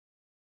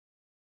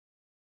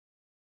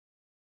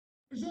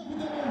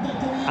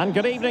And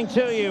good evening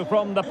to you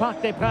from the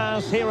Parc des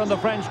Princes here in the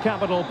French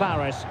capital,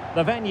 Paris,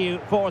 the venue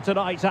for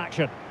tonight's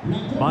action.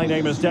 My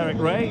name is Derek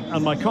Ray,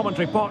 and my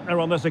commentary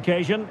partner on this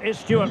occasion is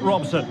Stuart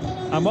Robson.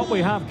 And what we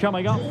have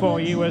coming up for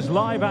you is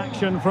live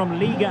action from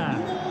Ligue.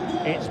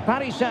 It's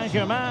Paris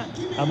Saint-Germain,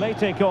 and they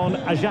take on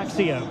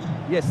Ajaccio.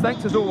 Yes,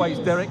 thanks as always,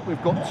 Derek.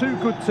 We've got two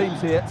good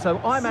teams here, so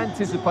I'm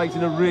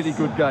anticipating a really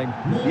good game.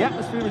 The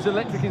atmosphere is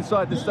electric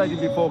inside the stadium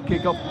before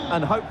kick-off,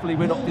 and hopefully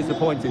we're not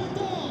disappointed.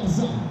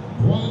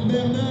 Juan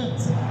Bernat,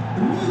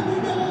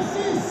 numéro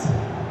 6,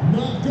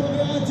 Marco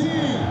Verratti,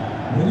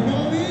 le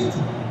numéro 8,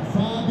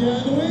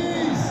 Fabien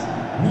Ruiz,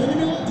 le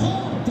numéro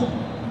 30,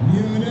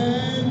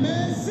 Lionel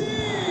Messi.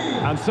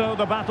 And so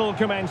the battle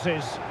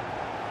commences.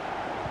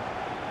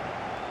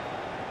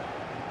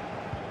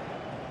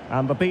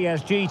 And the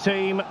PSG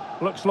team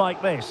looks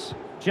like this.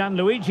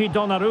 Gianluigi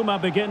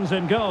Donnarumma begins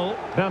in goal.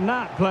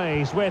 Bernat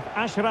plays with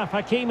Achraf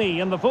Hakimi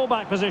in the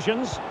fullback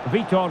positions.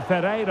 Vitor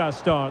Ferreira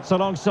starts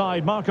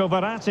alongside Marco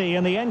Verratti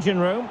in the engine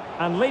room.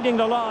 And leading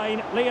the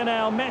line,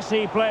 Lionel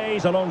Messi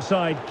plays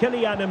alongside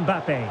Kylian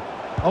Mbappe.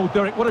 Oh,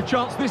 Derek, what a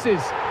chance this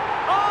is.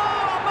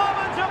 Oh, a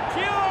moment of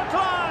pure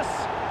class!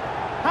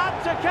 Had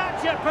to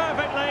catch it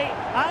perfectly,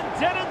 and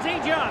didn't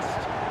he just?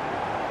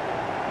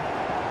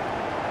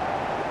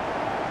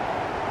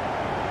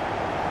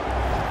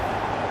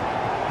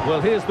 Well,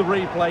 here's the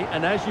replay,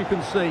 and as you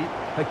can see,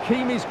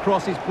 Hakimi's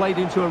cross is played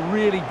into a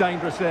really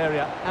dangerous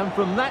area. And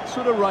from that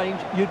sort of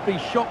range, you'd be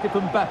shocked if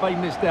Mbappe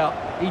missed out.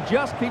 He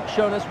just keeps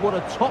showing us what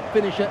a top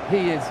finisher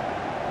he is.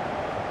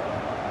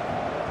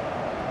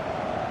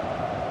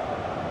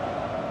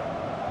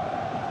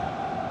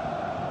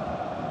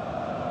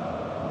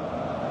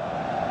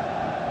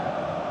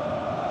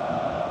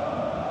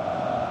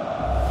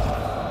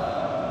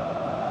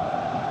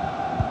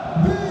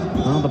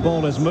 Well, the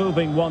ball is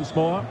moving once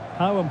more.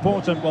 How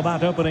important will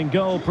that opening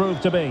goal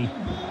prove to be?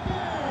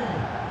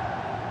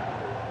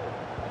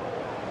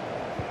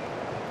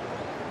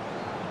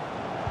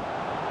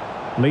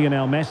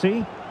 Lionel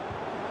Messi.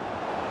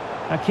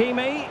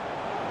 Hakimi.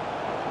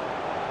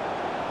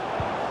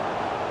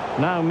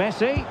 Now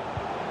Messi.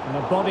 And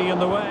a body in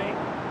the way.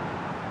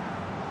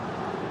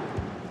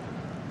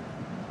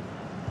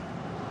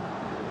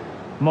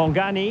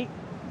 Mongani.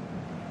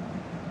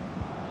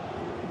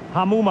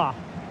 Hamouma.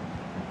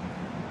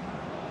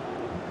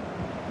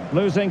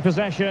 Losing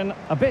possession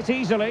a bit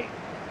easily.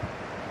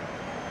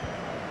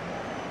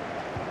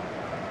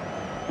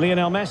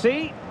 Lionel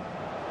Messi.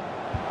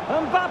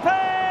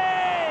 Mbappe!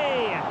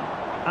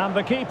 And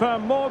the keeper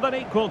more than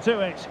equal to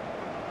it.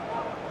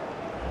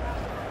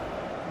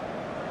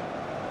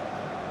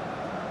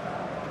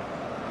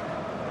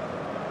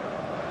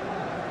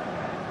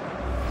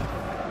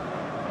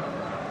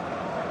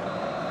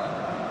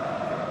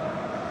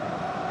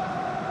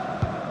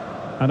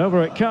 And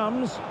over it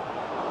comes.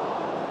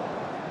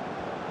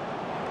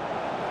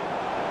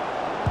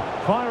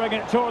 Firing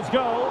it towards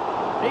goal.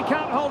 He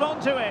can't hold on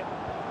to it.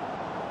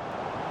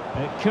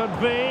 It could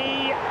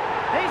be.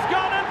 He's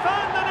gone and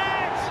found the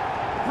net.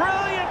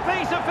 Brilliant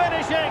piece of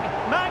finishing.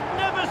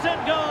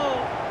 Magnificent goal.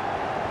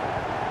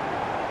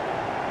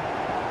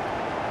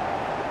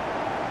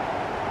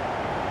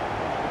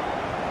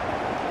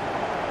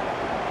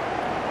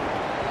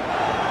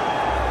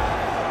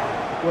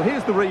 Well,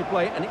 here's the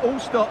replay, and it all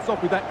starts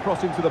off with that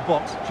cross into the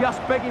box,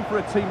 just begging for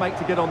a teammate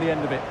to get on the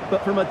end of it.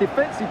 But from a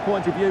defensive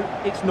point of view,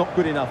 it's not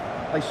good enough.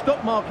 They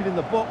stop marking in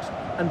the box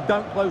and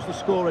don't close the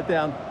scorer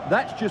down.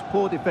 That's just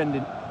poor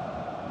defending.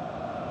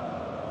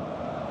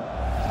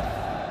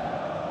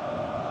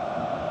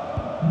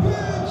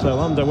 So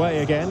underway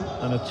again,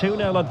 and a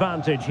 2-0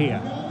 advantage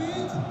here.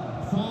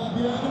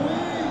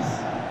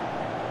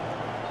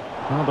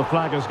 Well, the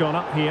flag has gone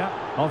up here.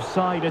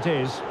 Offside it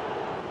is.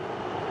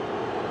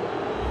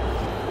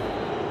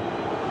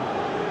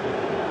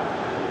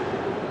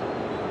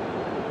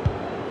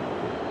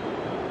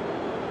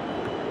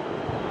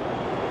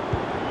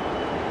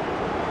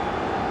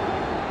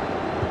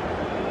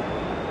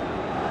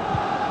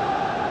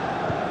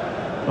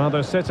 Well,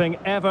 they're sitting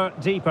ever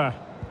deeper.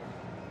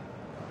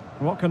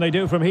 What can they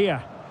do from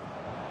here?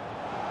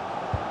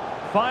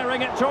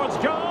 Firing it towards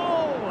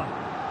goal!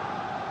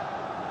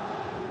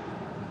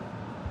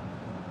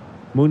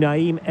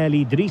 Munaim El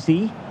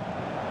Idrissi.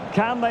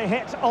 Can they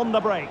hit on the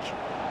break?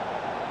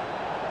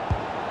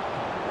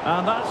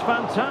 And that's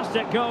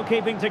fantastic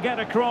goalkeeping to get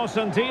across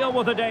and deal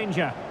with the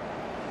danger.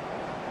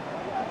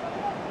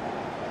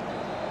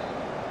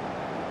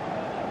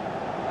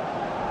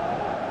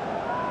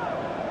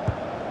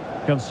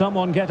 Can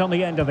someone get on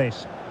the end of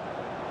this?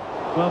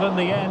 Well, in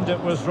the end, it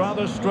was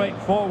rather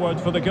straightforward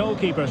for the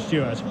goalkeeper,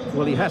 Stuart.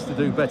 Well, he has to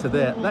do better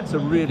there. That's a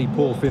really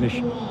poor finish.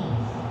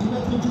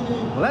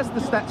 Well, as the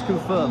stats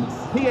confirm,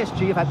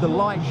 PSG have had the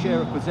lion's share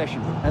of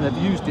possession and have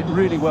used it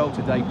really well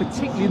today,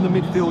 particularly in the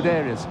midfield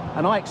areas.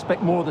 And I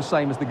expect more of the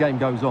same as the game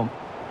goes on.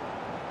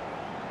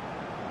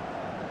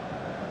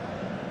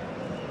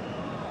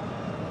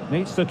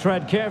 Needs to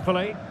tread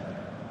carefully.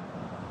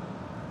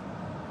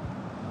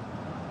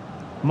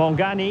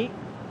 Mongani.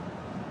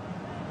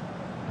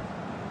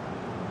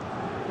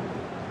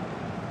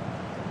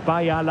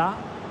 Bayala.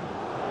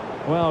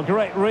 Well,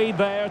 great read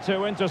there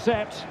to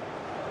intercept.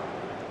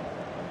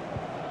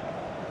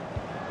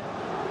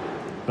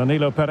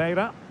 Danilo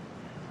Pereira.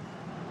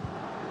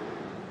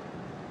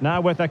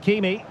 Now with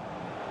Hakimi.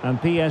 And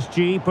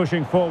PSG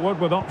pushing forward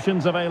with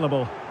options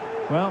available.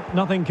 Well,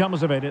 nothing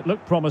comes of it. It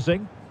looked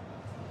promising.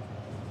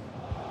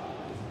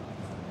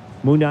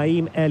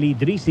 Munaim El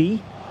Idrissi.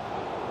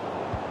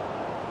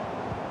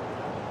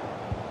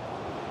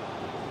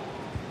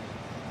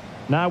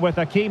 Now with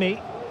Hakimi.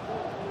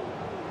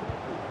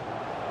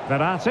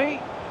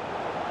 Verratti.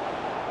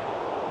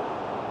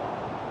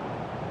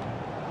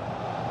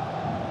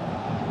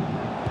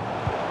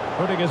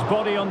 Putting his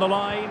body on the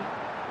line.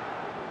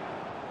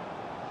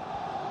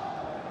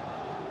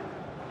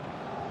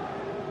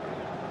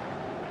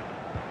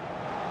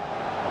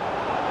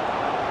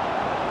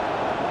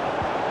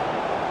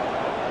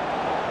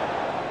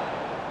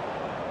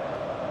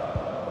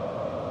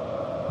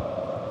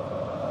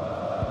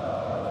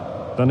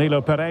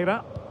 Danilo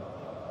Pereira.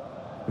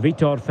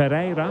 Vitor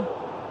Ferreira.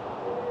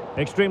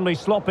 Extremely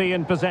sloppy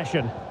in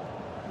possession.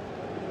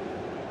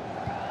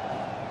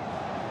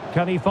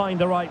 Can he find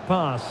the right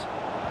pass?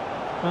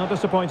 Well,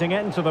 disappointing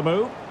end to the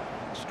move.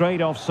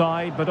 Straight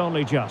offside, but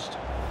only just.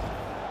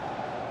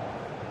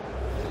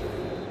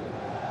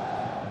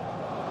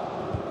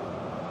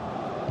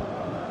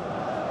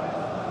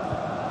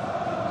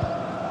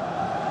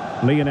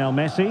 Lionel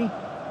Messi.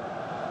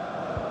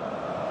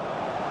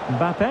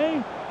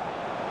 Mbappe.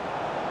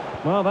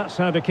 Well, that's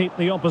how to keep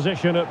the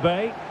opposition at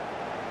bay.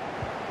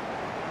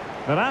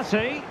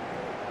 Verratti.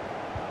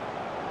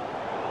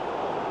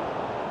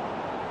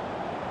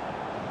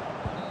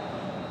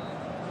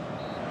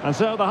 And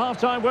so the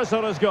half-time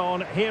whistle has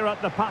gone here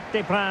at the Parc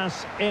des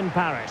Princes in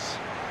Paris.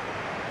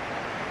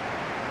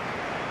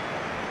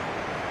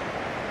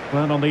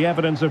 Well, on the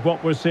evidence of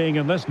what we're seeing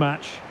in this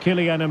match,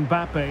 Kylian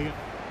Mbappe.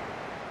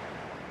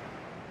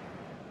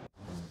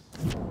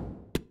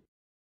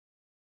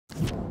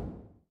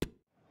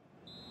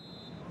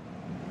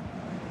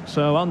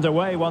 So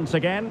underway once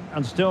again,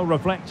 and still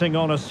reflecting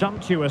on a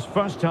sumptuous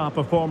first-half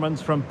performance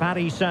from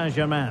Paris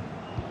Saint-Germain.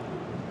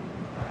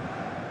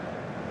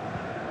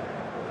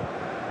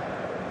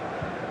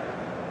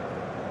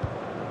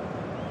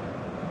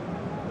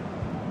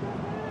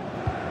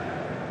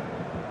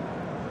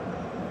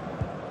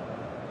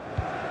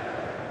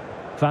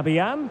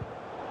 Fabian.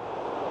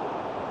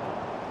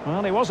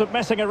 Well, he wasn't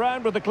messing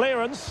around with the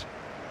clearance.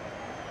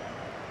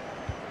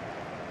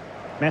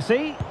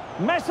 Messi.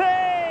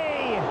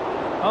 Messi!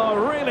 Oh,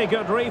 really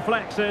good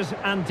reflexes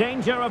and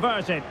danger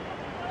averted.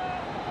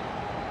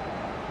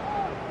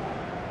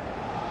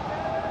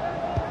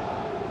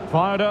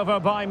 Fired over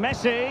by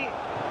Messi.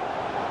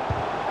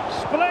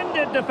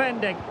 Splendid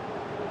defending.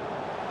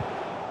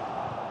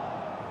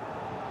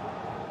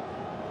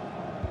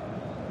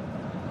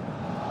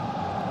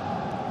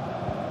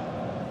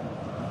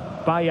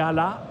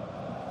 Bayala.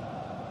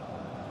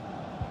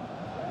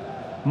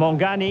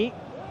 Mongani.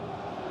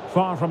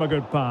 Far from a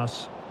good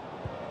pass.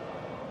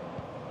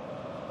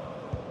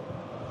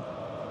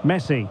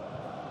 Messi.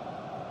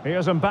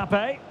 Here's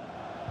Mbappe.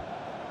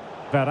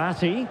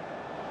 Verratti.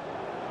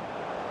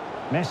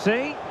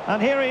 Messi.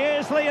 And here he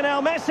is,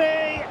 Lionel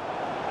Messi.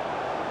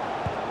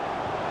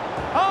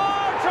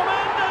 Oh,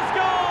 tremendous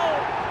goal!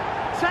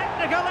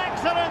 Technical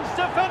excellence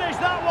to finish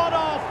that one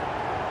off.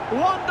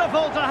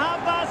 Wonderful to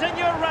have that in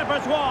your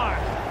repertoire.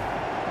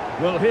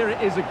 Well, here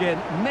it is again.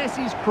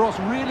 Messi's cross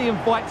really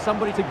invites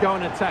somebody to go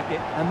and attack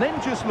it. And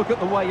then just look at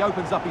the way he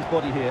opens up his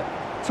body here.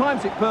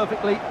 Times it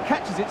perfectly,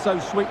 catches it so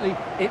sweetly.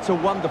 It's a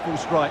wonderful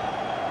strike.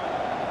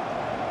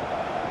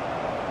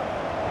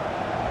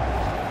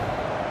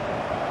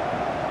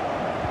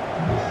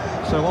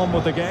 So on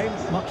with the game.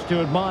 Much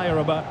to admire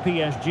about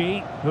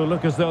PSG, who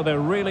look as though they're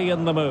really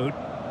in the mood.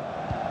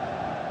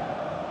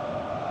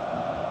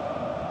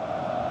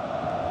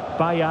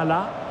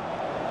 Bayala.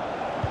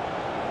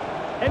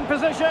 In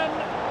position.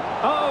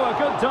 Oh, a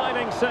good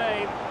diving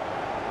save.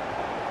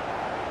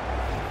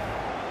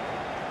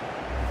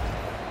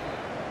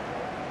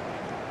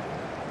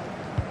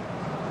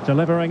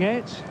 Delivering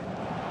it.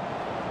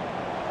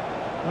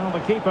 Well, the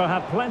keeper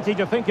had plenty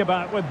to think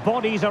about with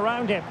bodies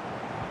around him.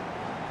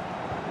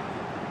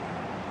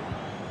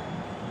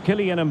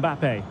 Kylian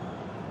Mbappe.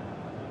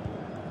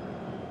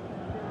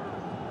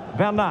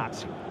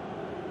 Bernat.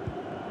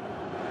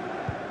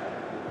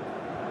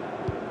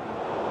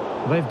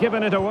 They've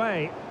given it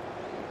away.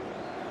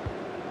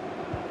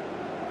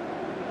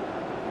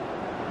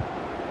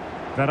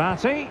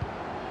 Verratti.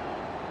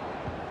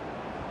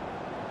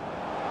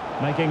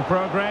 Making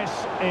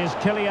progress is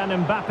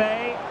Kylian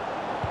Mbappe.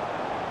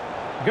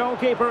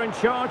 Goalkeeper in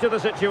charge of the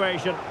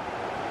situation.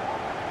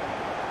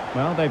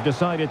 Well, they've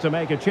decided to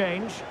make a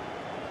change.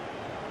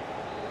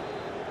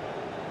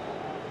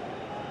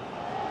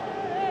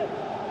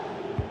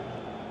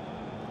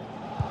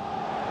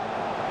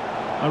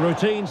 A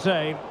routine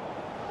save.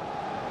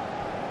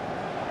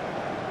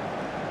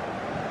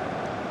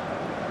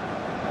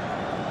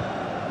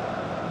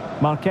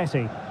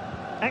 Marchetti.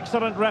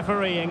 Excellent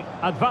refereeing.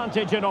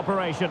 Advantage in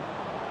operation.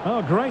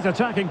 Oh, great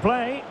attacking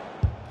play.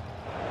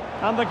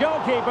 And the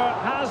goalkeeper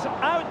has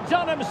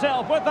outdone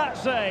himself with that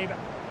save.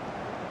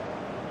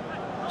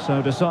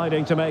 So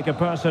deciding to make a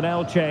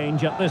personnel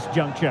change at this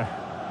juncture.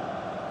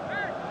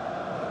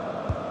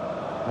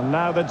 And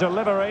now the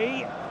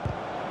delivery.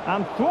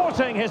 And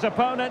thwarting his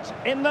opponent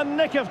in the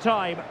nick of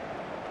time.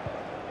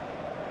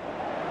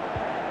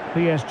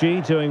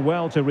 PSG doing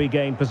well to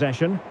regain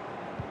possession.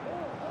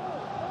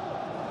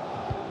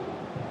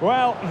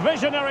 Well,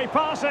 visionary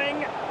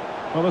passing.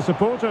 Well, the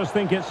supporters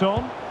think it's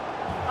on.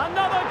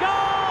 Another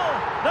goal!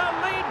 The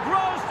lead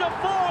grows to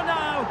 4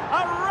 now.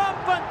 A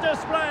rampant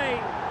display.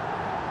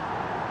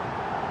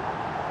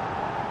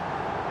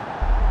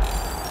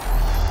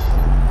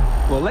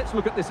 Well, let's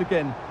look at this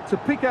again. To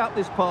pick out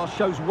this pass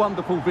shows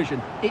wonderful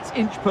vision. It's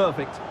inch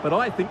perfect, but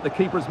I think the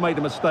keeper has made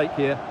a mistake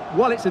here.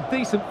 While it's a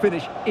decent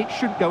finish, it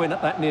should go in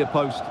at that near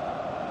post.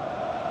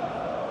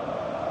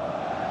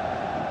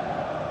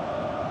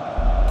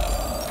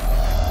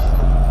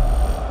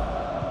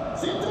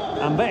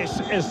 And this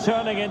is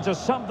turning into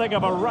something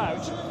of a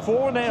rout.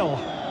 4-0.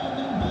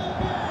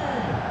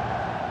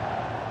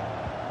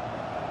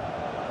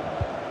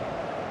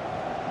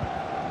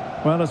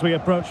 Well, as we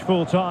approach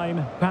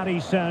full-time,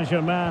 Paris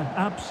Saint-Germain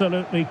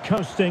absolutely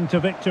coasting to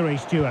victory,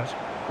 Stuart.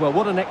 Well,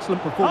 what an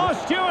excellent performance.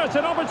 Oh, Stuart,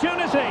 an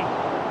opportunity!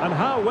 And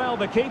how well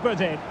the keeper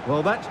did.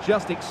 Well, that's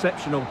just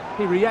exceptional.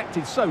 He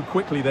reacted so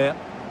quickly there.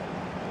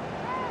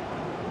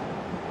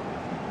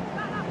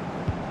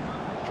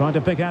 Trying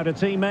to pick out a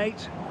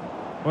teammate.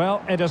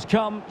 Well, it has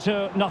come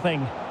to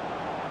nothing.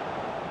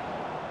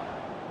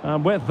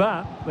 And with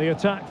that, the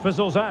attack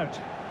fizzles out.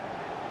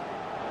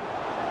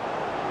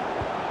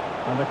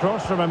 And a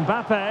cross from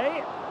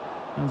Mbappe.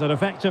 And an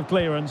effective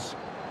clearance.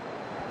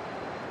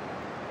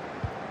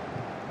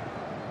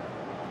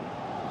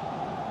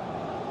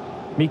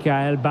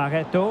 Michael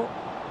Barretto.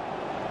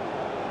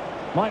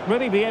 Might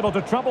really be able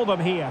to trouble them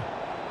here.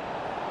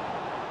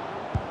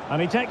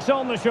 And he takes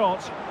on the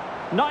shot.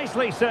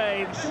 Nicely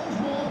saved.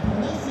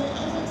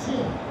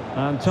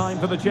 And time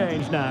for the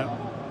change now.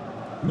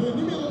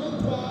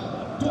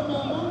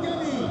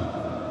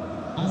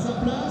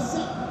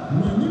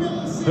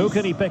 Who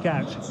can he pick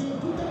out?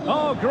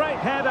 Oh, great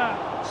header.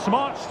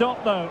 Smart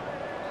stop, though.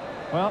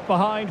 Well,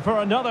 behind for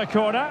another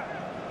corner.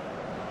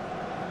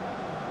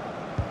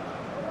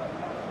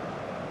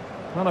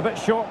 Well, a bit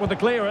short with the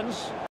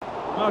clearance.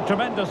 Oh,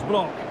 tremendous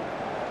block.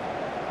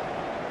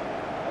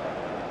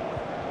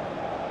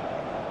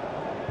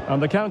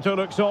 And the counter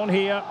looks on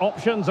here.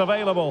 Options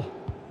available.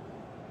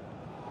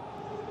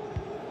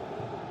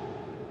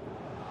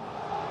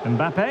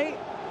 Mbappe.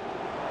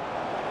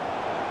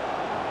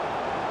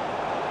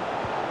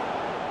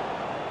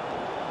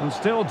 And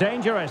still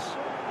dangerous.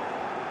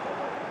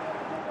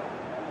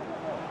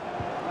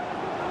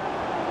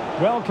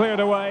 Well cleared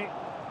away.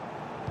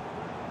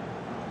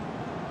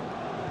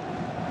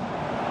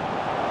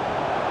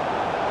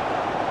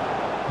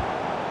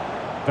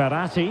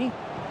 Verratti.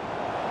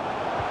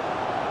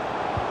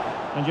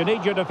 And you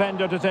need your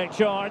defender to take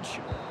charge.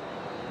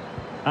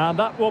 And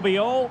that will be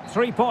all.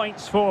 3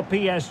 points for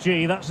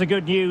PSG. That's the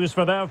good news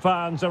for their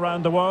fans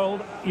around the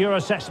world. Your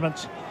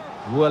assessment?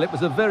 Well, it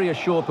was a very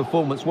assured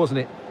performance, wasn't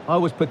it? I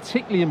was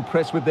particularly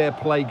impressed with their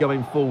play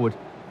going forward.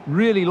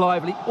 Really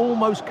lively,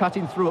 almost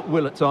cutting through at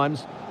will at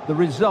times. The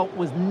result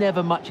was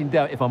never much in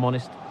doubt, if I'm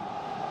honest.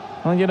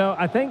 Well, you know,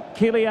 I think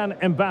Kylian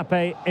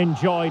Mbappe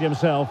enjoyed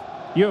himself.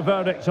 Your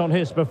verdict on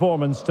his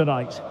performance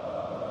tonight?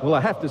 Well,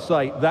 I have to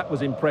say, that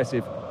was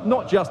impressive.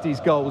 Not just his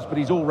goals, but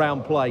his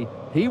all-round play.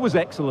 He was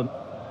excellent.